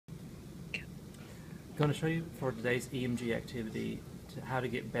going to show you for today's EMG activity how to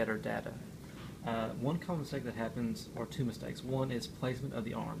get better data. One common mistake that happens, or two mistakes. One is placement of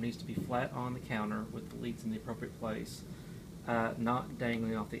the arm. It needs to be flat on the counter with the leads in the appropriate place, not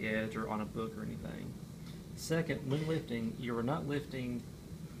dangling off the edge or on a book or anything. Second, when lifting, you are not lifting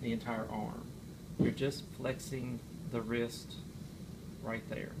the entire arm. You're just flexing the wrist right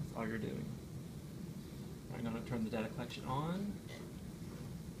there. That's all you're doing. I'm going to turn the data collection on.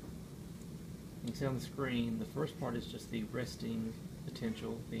 You can see on the screen, the first part is just the resting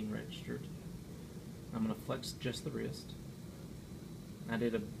potential being registered. I'm going to flex just the wrist. I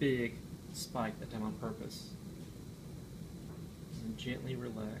did a big spike that time on purpose. And gently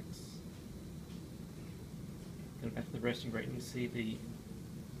relax. Go back to the resting rate and you see the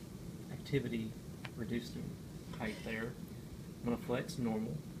activity reduced in height there. I'm going to flex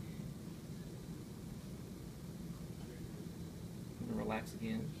normal. I'm going to relax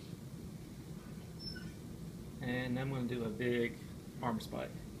again. And I'm going to do a big arm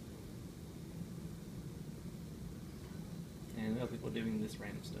spike. And other people are doing this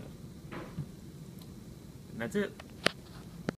random stuff. And that's it.